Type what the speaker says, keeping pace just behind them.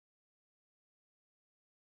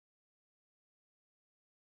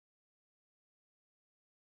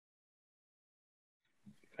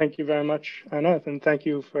Thank you very much, Anna, and thank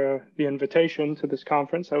you for the invitation to this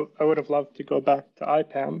conference. I would have loved to go back to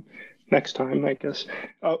IPAM next time, I guess.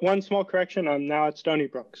 One small correction, I'm now at Stony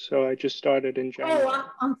Brook, so I just started in January. Oh,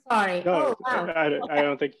 I'm sorry. No, wow. I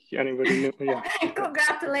don't think anybody knew. Yeah.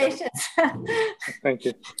 Congratulations. Thank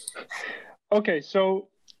you. Okay, so,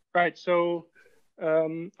 right, so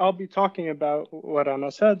I'll be talking about what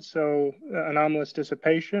Anna said, so anomalous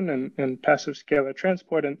dissipation and passive scalar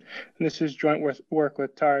transport, and this is joint work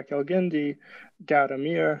with Tarek Elgindi, Gautam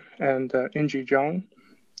Iyer, and I-J Jeong.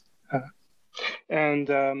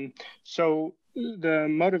 So the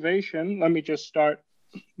motivation, let me just start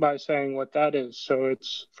by saying what that is. So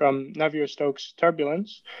it's from Navier-Stokes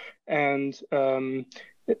turbulence, and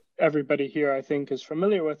everybody here, I think, is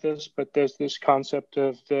familiar with this, but there's this concept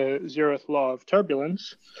of the zeroth law of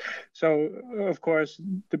turbulence. So, of course,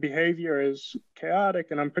 the behavior is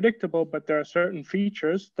chaotic and unpredictable, but there are certain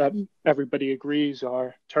features that everybody agrees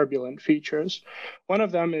are turbulent features. One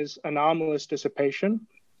of them is anomalous dissipation,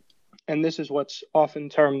 and this is what's often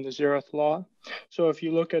termed the zeroth law. So if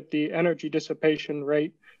you look at the energy dissipation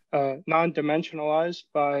rate non-dimensionalized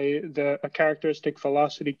by a characteristic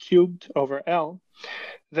velocity cubed over L,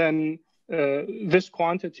 then this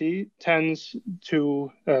quantity tends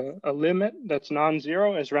to a limit that's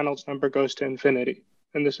non-zero as Reynolds number goes to infinity.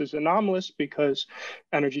 And this is anomalous because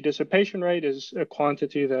energy dissipation rate is a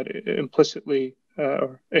quantity that implicitly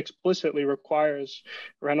or explicitly requires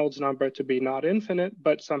Reynolds number to be not infinite,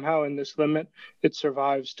 but somehow in this limit, it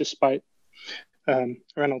survives despite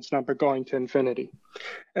Reynolds number going to infinity.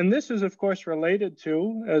 And this is, of course, related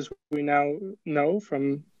to, as we now know for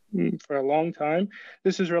a long time,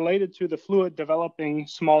 this is related to the fluid developing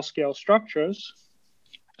small-scale structures.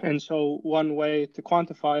 And so one way to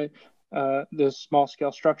quantify the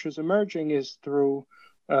small-scale structures emerging is through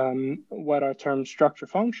what are termed structure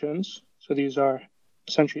functions. So these are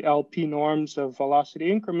essentially LP norms of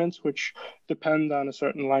velocity increments, which depend on a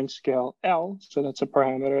certain length scale L. So that's a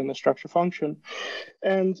parameter in the structure function.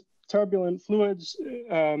 And turbulent fluids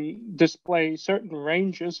display certain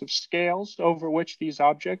ranges of scales over which these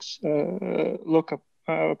objects look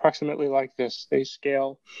approximately like this. They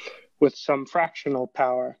scale with some fractional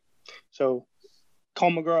power. So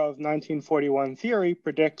Kolmogorov 1941 theory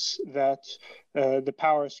predicts that the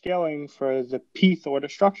power scaling for the pth order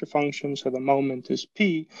structure function, so the moment is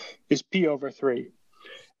P over 3.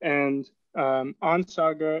 And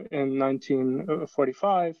Onsager in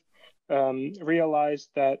 1945 realized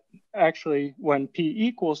that actually when P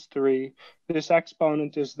equals 3, this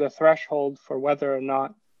exponent is the threshold for whether or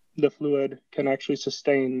not the fluid can actually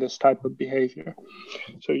sustain this type of behavior.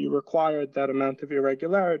 So you required that amount of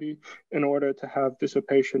irregularity in order to have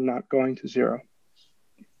dissipation not going to zero.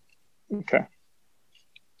 Okay.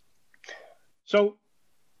 So,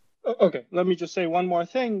 okay, let me just say one more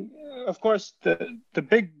thing. Of course, the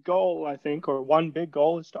big goal, I think, or one big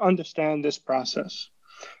goal is to understand this process.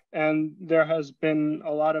 And there has been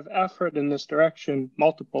a lot of effort in this direction,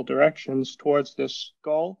 multiple directions towards this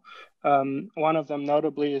goal. One of them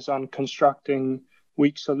notably is on constructing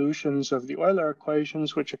weak solutions of the Euler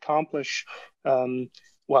equations, which accomplish,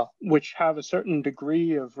 which have a certain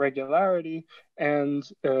degree of regularity and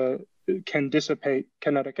can dissipate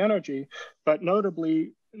kinetic energy. But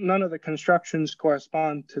notably, none of the constructions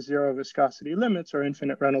correspond to zero viscosity limits or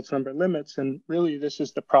infinite Reynolds number limits. And really, this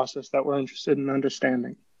is the process that we're interested in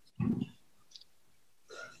understanding.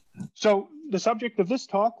 So the subject of this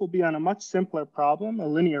talk will be on a much simpler problem, a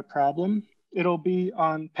linear problem. It'll be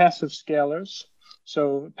on passive scalars.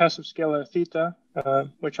 So passive scalar theta,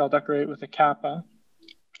 which I'll decorate with a kappa,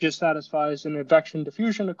 just satisfies an advection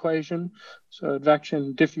diffusion equation, so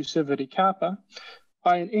advection diffusivity kappa,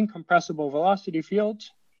 by an incompressible velocity field,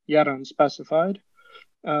 yet unspecified.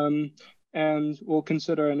 And we'll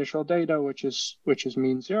consider initial data, which is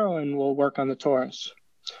mean zero, and we'll work on the torus.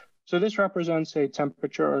 So this represents a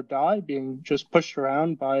temperature or dye being just pushed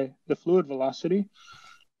around by the fluid velocity.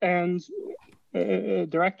 And a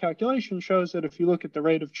direct calculation shows that if you look at the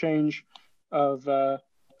rate of change of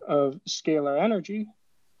scalar energy,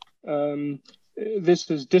 this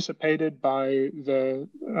is dissipated by the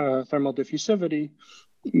thermal diffusivity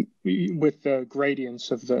with the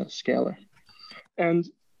gradients of the scalar. And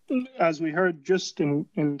as we heard just in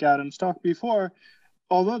Gautam's talk before,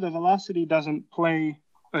 although the velocity doesn't play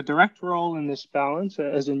a direct role in this balance,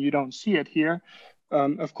 as in you don't see it here,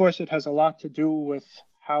 of course it has a lot to do with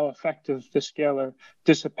how effective the scalar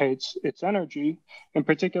dissipates its energy. In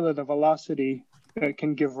particular, the velocity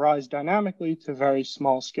can give rise dynamically to very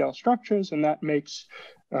small scale structures, and that makes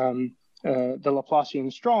the Laplacian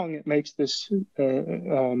strong. It makes this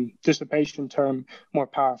dissipation term more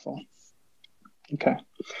powerful. Okay.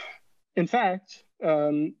 In fact,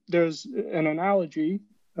 there's an analogy,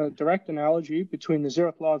 a direct analogy between the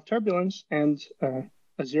zeroth law of turbulence and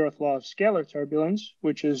a zeroth law of scalar turbulence,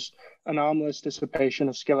 which is anomalous dissipation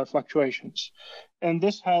of scalar fluctuations. And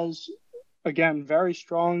this has, again, very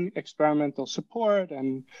strong experimental support.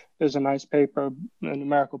 And there's a nice paper, a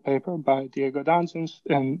numerical paper by Diego Danzens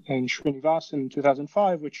and Srinivas in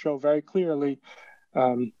 2005, which show very clearly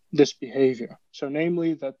this behavior. So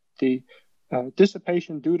namely that the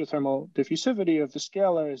dissipation due to thermal diffusivity of the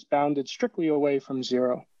scalar is bounded strictly away from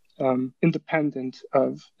zero, independent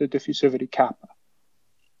of the diffusivity kappa.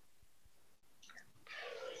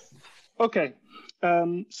 Okay,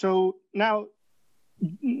 so now,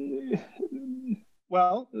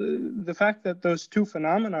 well, the fact that those two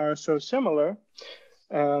phenomena are so similar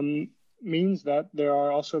means that there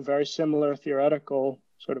are also very similar theoretical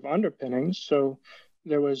sort of underpinnings. So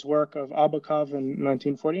there was work of Obukhov in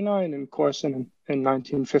 1949 and Corrsin in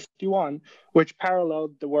 1951, which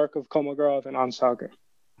paralleled the work of Kolmogorov and Onsager.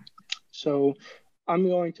 So I'm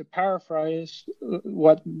going to paraphrase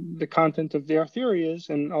what the content of their theory is,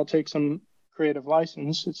 and I'll take some creative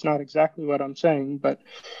license. It's not exactly what I'm saying, but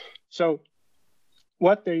so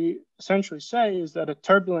what they essentially say is that a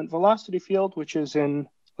turbulent velocity field, which is in,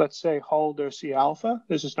 let's say, Huld or C alpha,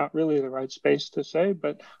 this is not really the right space to say,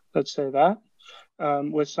 but let's say that,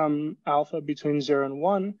 with some alpha between 0 and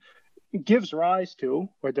 1, gives rise to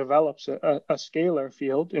or develops a scalar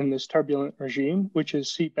field in this turbulent regime, which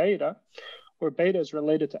is C beta, where beta is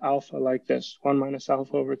related to alpha like this, 1 minus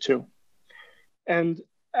alpha over 2. And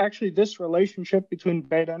actually, this relationship between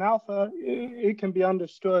beta and alpha, it can be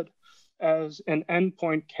understood as an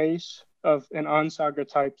endpoint case of an Onsager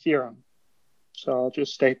type theorem. So I'll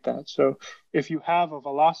just state that. So if you have a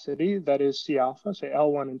velocity that is C alpha, say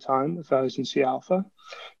L1 in time with values in C alpha,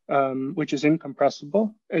 which is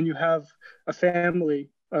incompressible, and you have a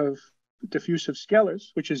family of diffusive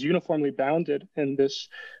scalars, which is uniformly bounded in this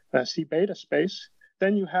C beta space,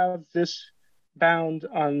 then you have this bound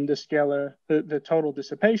on the scalar, the total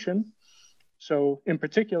dissipation. So in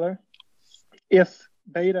particular, if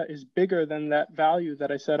beta is bigger than that value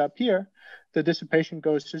that I set up here, the dissipation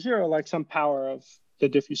goes to 0, like some power of the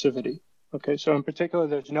diffusivity. Okay, so in particular,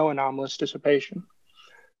 there's no anomalous dissipation.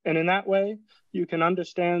 And in that way, you can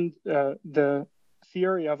understand the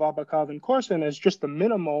theory of Obukhov and Corrsin as just the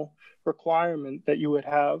minimal requirement that you would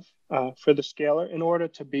have for the scalar in order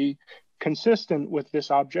to be consistent with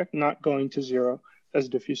this object not going to 0 as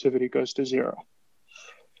diffusivity goes to 0.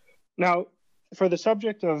 Now, for the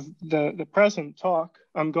subject of the present talk,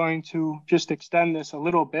 I'm going to just extend this a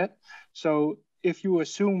little bit. So if you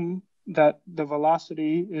assume that the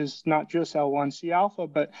velocity is not just L1 C alpha,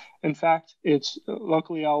 but in fact, it's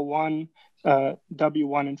locally L1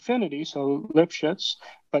 W1 infinity, so Lipschitz,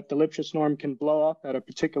 but the Lipschitz norm can blow up at a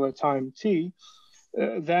particular time t,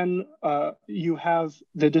 then you have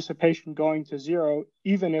the dissipation going to 0,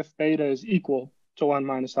 even if beta is equal to 1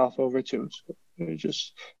 minus alpha over 2. So it's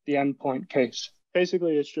just the endpoint case.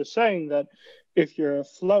 Basically, it's just saying that if your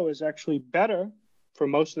flow is actually better for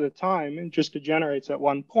most of the time and just degenerates at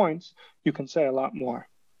 1 point, you can say a lot more.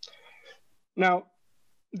 Now,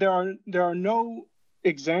 there are no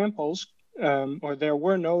examples, or there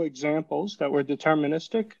were no examples that were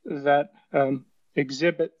deterministic that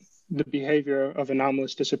exhibit the behavior of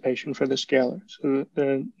anomalous dissipation for the scalar. So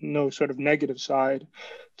there's no sort of negative side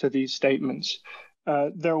to these statements.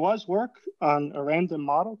 There was work on a random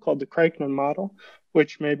model called the Kraichnan model,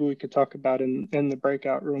 which maybe we could talk about in the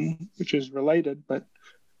breakout room, which is related, but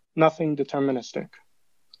nothing deterministic.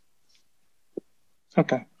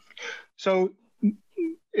 Okay, so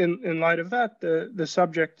in light of that, the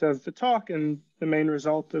subject of the talk and the main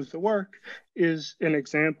result of the work is an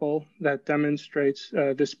example that demonstrates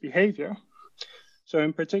this behavior. So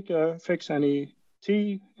in particular, fix any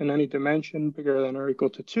t in any dimension bigger than or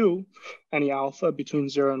equal to 2, any alpha between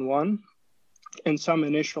 0 and 1, and some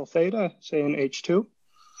initial theta, say in H2.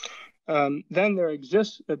 Then there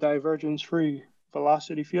exists a divergence-free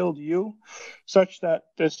velocity field U, such that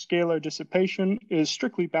the scalar dissipation is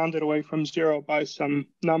strictly bounded away from 0 by some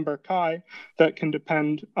number chi that can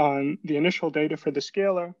depend on the initial data for the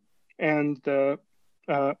scalar and the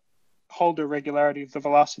Hölder regularity of the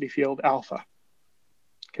velocity field alpha.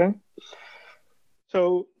 Okay,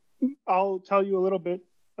 so I'll tell you a little bit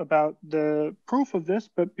about the proof of this,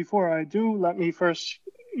 but before I do, let me first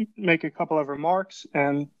make a couple of remarks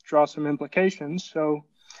and draw some implications. So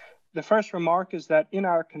the first remark is that in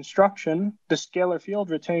our construction, the scalar field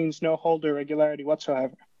retains no Hölder regularity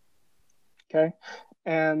whatsoever. Okay,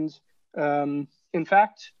 and in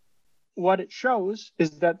fact, what it shows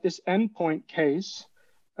is that this endpoint case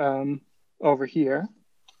over here.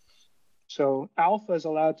 So alpha is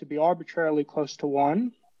allowed to be arbitrarily close to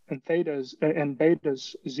 1, and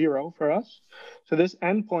beta's 0 for us. So this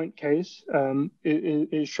endpoint case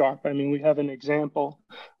is sharp. I mean, we have an example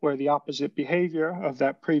where the opposite behavior of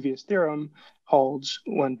that previous theorem holds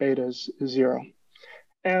when beta's 0.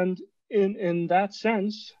 And in that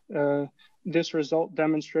sense, this result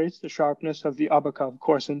demonstrates the sharpness of the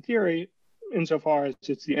Obukhov-Corrsin theory insofar as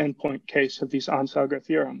it's the endpoint case of these Onsager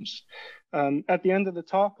theorems. At the end of the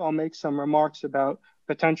talk, I'll make some remarks about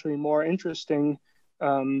potentially more interesting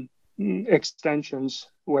extensions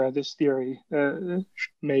where this theory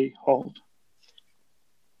may hold.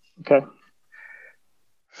 Okay.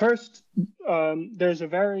 First, there's a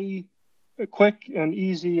very quick and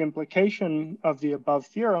easy implication of the above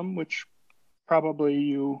theorem, which probably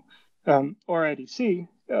you already see,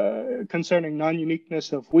 concerning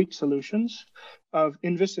non-uniqueness of weak solutions of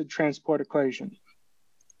inviscid transport equation.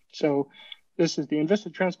 So this is the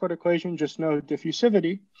inviscid transport equation, just no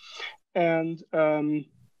diffusivity. And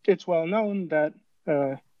it's well known that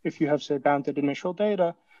if you have, say, bounded initial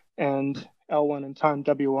data and L1 in time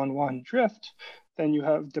W11 drift, then you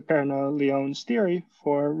have Deperna-Lyon's theory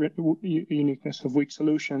for uniqueness of weak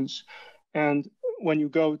solutions. And when you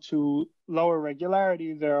go to lower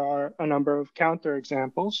regularity, there are a number of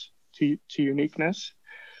counterexamples to uniqueness.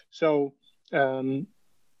 So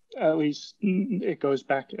at least it goes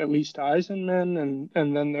back at least to Eisenman,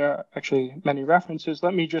 and then there are actually many references.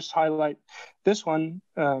 Let me just highlight this one,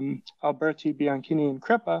 Alberti, Bianchini, and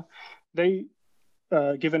Crippa. They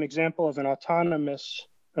give an example of an autonomous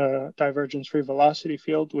divergence-free velocity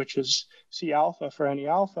field, which is C alpha for any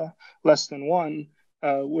alpha less than 1,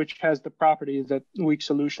 which has the property that weak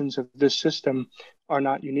solutions of this system are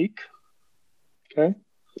not unique. Okay.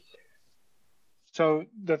 So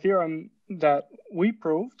the theorem that we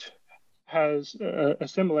proved has a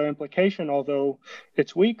similar implication, although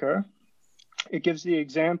it's weaker. It gives the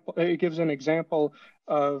example. It gives an example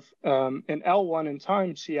of an L1 in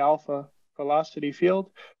time C alpha velocity field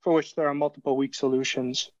for which there are multiple weak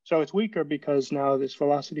solutions. So it's weaker because now this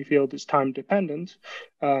velocity field is time dependent,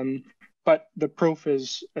 but the proof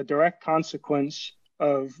is a direct consequence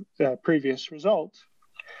of the previous result.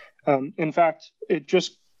 In fact, it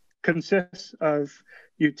just consists of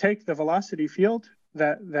you take the velocity field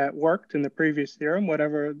that worked in the previous theorem,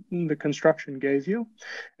 whatever the construction gave you,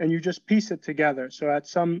 and you just piece it together. So at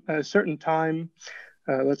a certain time,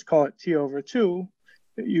 let's call it t over 2,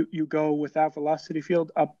 you go with that velocity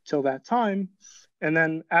field up till that time, and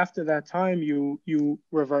then after that time, you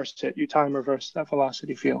reverse it. You time reverse that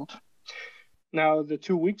velocity field. Now, the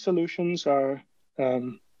two weak solutions are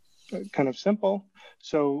kind of simple.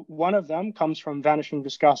 So one of them comes from vanishing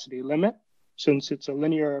viscosity limit. Since it's a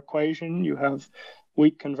linear equation, you have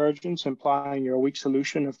weak convergence implying your weak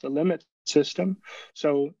solution of the limit system.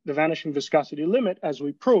 So the vanishing viscosity limit, as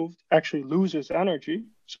we proved, actually loses energy.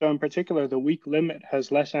 So in particular, the weak limit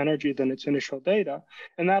has less energy than its initial data.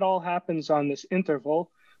 And that all happens on this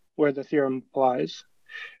interval where the theorem applies.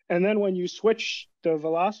 And then when you switch the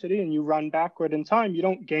velocity and you run backward in time, you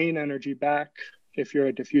don't gain energy back. If you're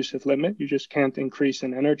a diffusive limit, you just can't increase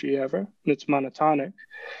in energy ever. And it's monotonic.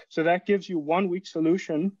 So that gives you one weak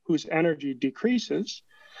solution whose energy decreases.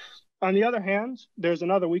 On the other hand, there's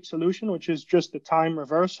another weak solution, which is just the time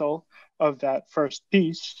reversal of that first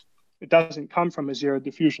piece. It doesn't come from a zero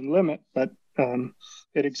diffusion limit, but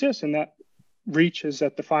it exists, and that reaches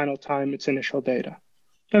at the final time its initial data.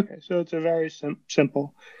 Okay, so it's a very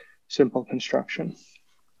simple construction.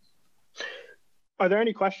 Are there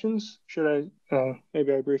any questions? Should I,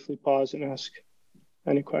 maybe I briefly pause and ask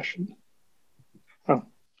any questions? Oh,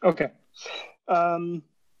 okay.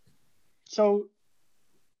 So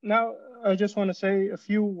now I just want to say a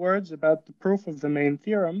few words about the proof of the main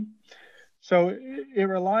theorem. So it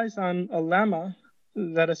relies on a lemma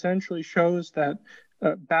that essentially shows that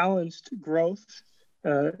balanced growth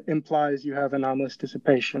implies you have anomalous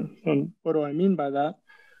dissipation. And what do I mean by that?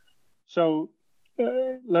 So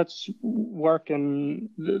let's work in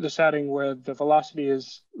the setting where the velocity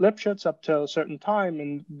is Lipschitz up to a certain time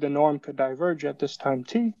and the norm could diverge at this time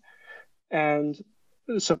t. And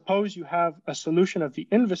suppose you have a solution of the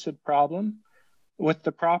inviscid problem with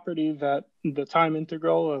the property that the time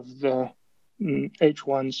integral of the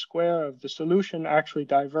h1 square of the solution actually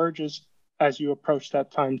diverges as you approach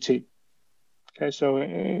that time t. Okay, so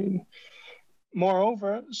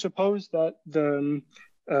moreover, suppose that the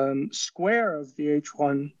square of the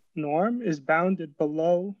h1 norm is bounded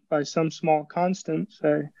below by some small constant,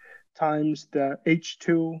 say, times the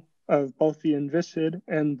h2 of both the inviscid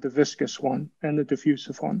and the viscous one and the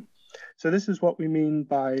diffusive one. So this is what we mean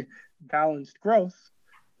by balanced growth.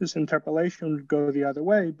 this interpolation would go the other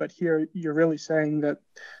way, but here you're really saying that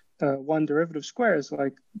one derivative square is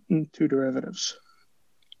like two derivatives.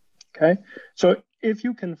 Okay, so if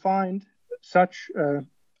you can find such an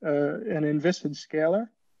inviscid scalar,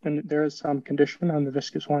 and there is some condition on the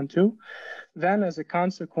viscous one too, then as a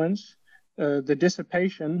consequence, the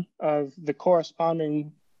dissipation of the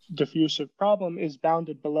corresponding diffusive problem is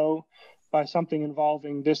bounded below by something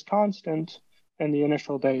involving this constant and the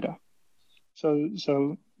initial data.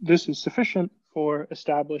 So this is sufficient for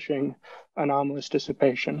establishing anomalous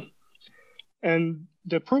dissipation. And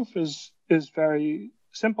the proof is very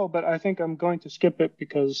simple, but I think I'm going to skip it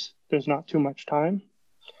because there's not too much time.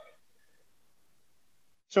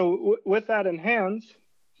 So with that in hand,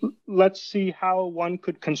 let's see how one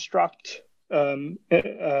could construct an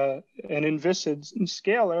inviscid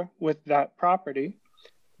scalar with that property.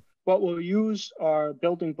 What we'll use are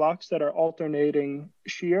building blocks that are alternating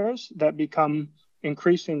shears that become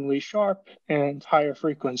increasingly sharp and higher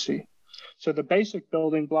frequency. So the basic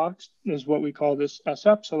building blocks is what we call this S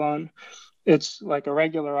epsilon. It's like a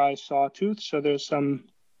regularized sawtooth. So there's some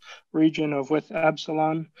region of width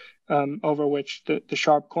epsilon over which the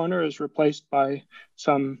sharp corner is replaced by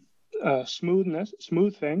some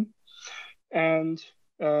smooth thing. And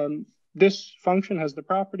this function has the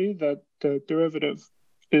property that the derivative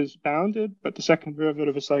is bounded, but the second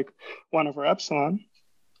derivative is like 1 over epsilon.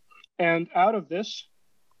 And out of this,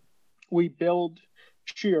 we build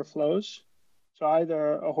shear flows. So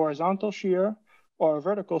either a horizontal shear or a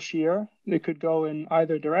vertical shear. It could go in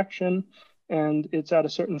either direction, and it's at a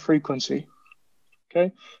certain frequency.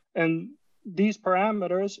 Okay, and these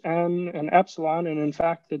parameters, n and epsilon, and in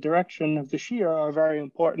fact, the direction of the shear are very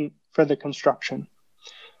important for the construction.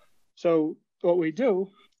 So what we do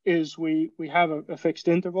is we have a fixed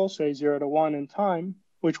interval, say 0 to 1 in time,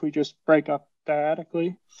 which we just break up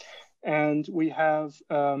diagonally. And we have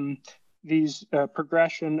these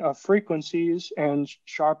progression of frequencies and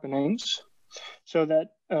sharpenings so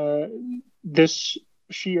that this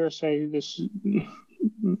shear, say this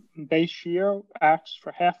base shear acts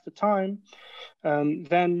for half the time,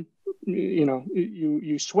 then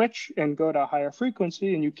you switch and go to a higher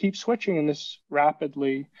frequency, and you keep switching, and this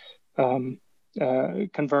rapidly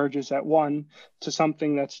converges at 1 to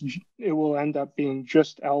something it will end up being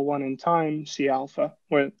just L1 in time, C alpha,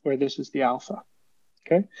 where this is the alpha.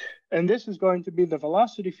 Okay, and this is going to be the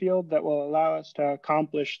velocity field that will allow us to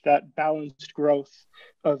accomplish that balanced growth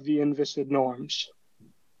of the inviscid norms.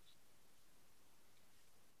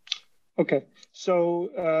 Okay, so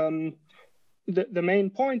the main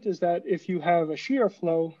point is that if you have a shear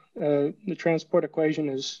flow, the transport equation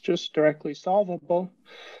is just directly solvable.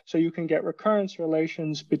 So you can get recurrence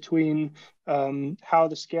relations between how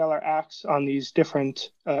the scalar acts on these different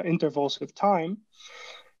intervals of time.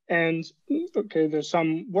 And okay, there's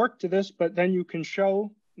some work to this, but then you can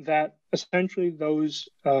show that essentially those,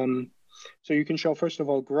 so you can show, first of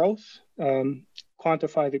all, growth,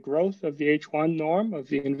 quantify the growth of the H1 norm of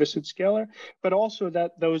the inviscid scalar, but also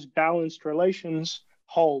that those balanced relations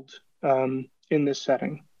hold in this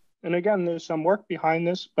setting. And again, there's some work behind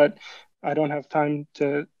this, but I don't have time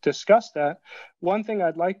to discuss that. One thing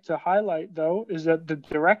I'd like to highlight, though, is that the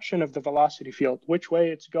direction of the velocity field, which way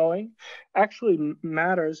it's going, actually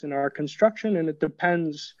matters in our construction, and it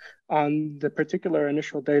depends on the particular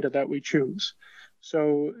initial data that we choose.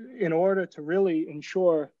 So in order to really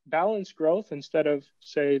ensure balanced growth, instead of,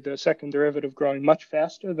 say, the second derivative growing much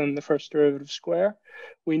faster than the first derivative square,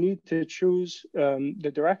 we need to choose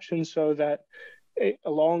the direction so that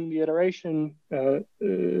along the iteration,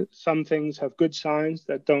 some things have good signs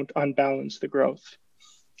that don't unbalance the growth.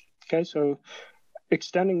 Okay, so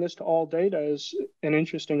extending this to all data is an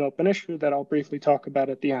interesting open issue that I'll briefly talk about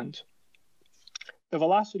at the end. The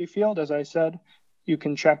velocity field, as I said, you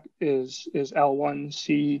can check is L1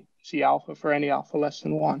 C alpha for any alpha less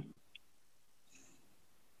than 1.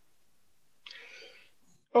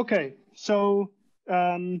 Okay, so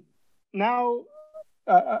now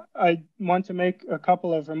I want to make a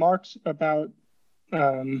couple of remarks about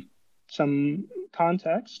some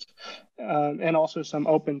context and also some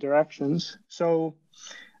open directions. So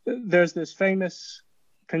there's this famous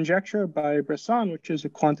conjecture by Bresson, which is a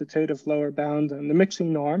quantitative lower bound on the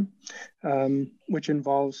mixing norm, which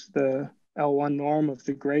involves the L1 norm of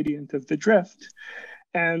the gradient of the drift.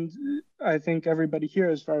 And I think everybody here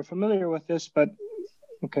is very familiar with this, but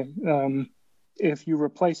okay, if you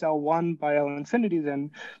replace L1 by L infinity,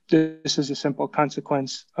 then this is a simple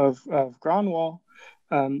consequence of Gronwall.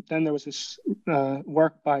 Then there was this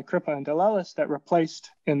work by Crippa and Delelis that replaced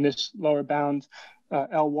in this lower bound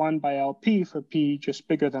L1 by LP for P just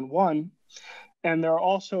bigger than 1. And there are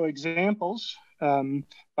also examples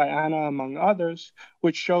by Anna, among others,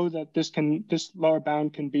 which show that this lower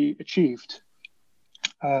bound can be achieved.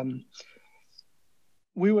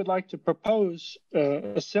 We would like to propose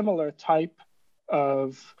a similar type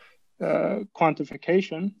of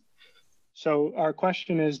quantification. So our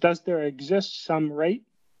question is, does there exist some rate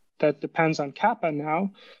that depends on kappa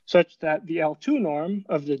now, such that the L2 norm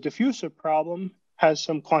of the diffusive problem has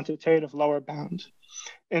some quantitative lower bound?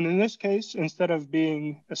 And in this case, instead of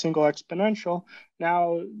being a single exponential,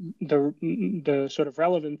 now the sort of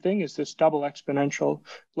relevant thing is this double exponential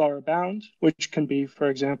lower bound, which can be, for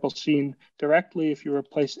example, seen directly if you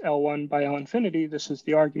replace L1 by L infinity. This is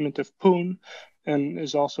the argument of Poon and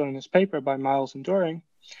is also in this paper by Miles and Doring.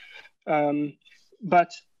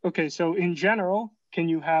 But okay, so in general, can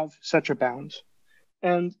you have such a bound?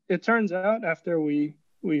 And it turns out after we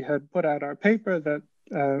had put out our paper that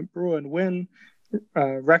Brew and Wynn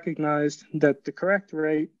recognized that the correct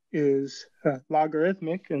rate is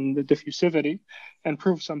logarithmic in the diffusivity and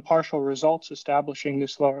proved some partial results establishing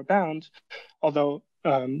this lower bound, although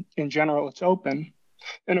in general it's open.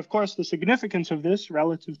 And of course, the significance of this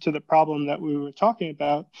relative to the problem that we were talking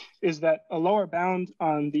about is that a lower bound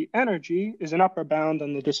on the energy is an upper bound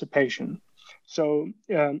on the dissipation. So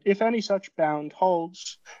if any such bound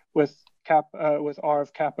holds with R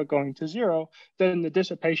of kappa going to 0, then the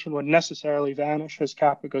dissipation would necessarily vanish as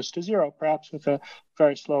kappa goes to 0, perhaps with a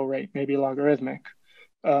very slow rate, maybe logarithmic.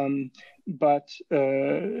 But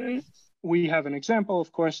we have an example,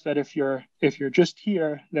 of course, that if you're just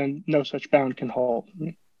here, then no such bound can hold,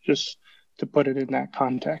 just to put it in that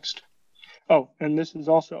context. Oh, and this is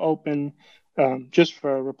also open just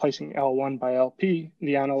for replacing L1 by LP,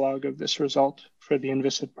 the analog of this result for the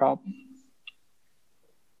inviscid problem.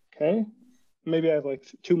 Okay, maybe I have like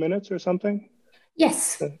 2 minutes or something.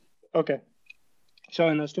 Yes. Okay, so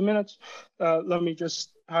in those 2 minutes, let me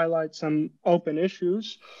just highlight some open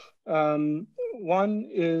issues. One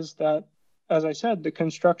is that, as I said, the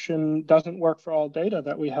construction doesn't work for all data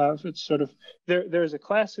that we have. It's sort of, there's a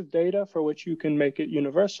class of data for which you can make it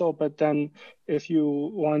universal, but then if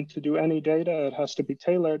you want to do any data, it has to be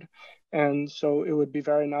tailored. And so it would be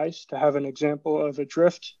very nice to have an example of a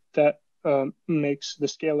drift that makes the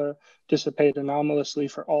scalar dissipate anomalously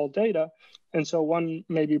for all data. And so one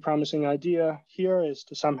maybe promising idea here is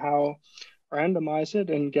to somehow randomize it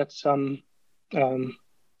and get some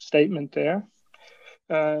statement there.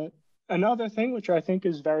 Another thing which I think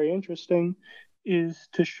is very interesting is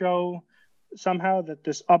to show somehow that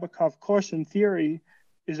this Obukhov-Corrsin theory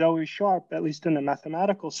is always sharp, at least in a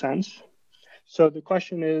mathematical sense. So the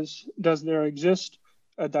question is, does there exist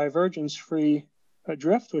a divergence-free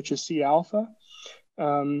drift, which is C alpha,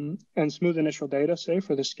 and smooth initial data, say,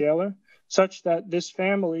 for the scalar, such that this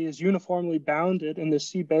family is uniformly bounded in the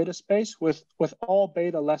C beta space with all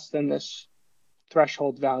beta less than this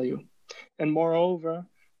threshold value. And moreover,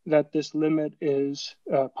 that this limit is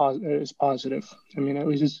positive. I mean, at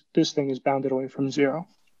least this thing is bounded away from 0.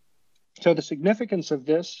 So the significance of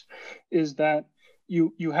this is that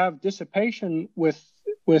you have dissipation with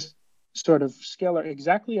sort of scalar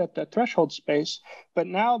exactly at that threshold space, but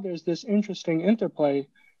now there's this interesting interplay.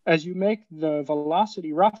 As you make the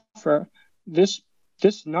velocity rougher, this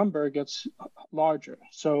number gets larger.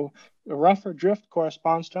 So a rougher drift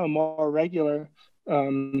corresponds to a more regular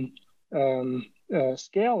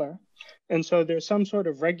scalar. And so there's some sort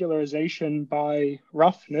of regularization by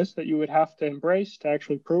roughness that you would have to embrace to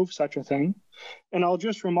actually prove such a thing. And I'll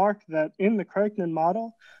just remark that in the Craignan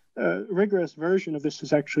model, a rigorous version of this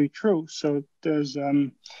is actually true. So there's,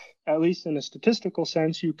 at least in a statistical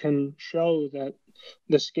sense, you can show that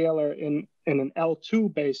the scalar in an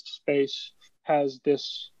L2 based space has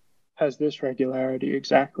this regularity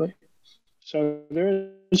exactly. So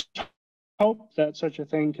there is hope that such a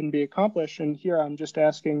thing can be accomplished. And here I'm just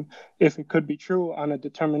asking if it could be true on a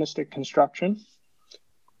deterministic construction.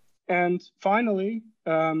 And finally,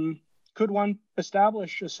 could one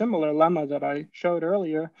establish a similar lemma that I showed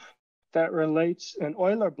earlier that relates an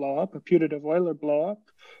Euler blowup, a putative Euler blowup,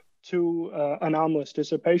 to anomalous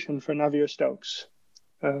dissipation for Navier-Stokes?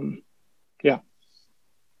 Yeah.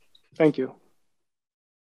 Thank you.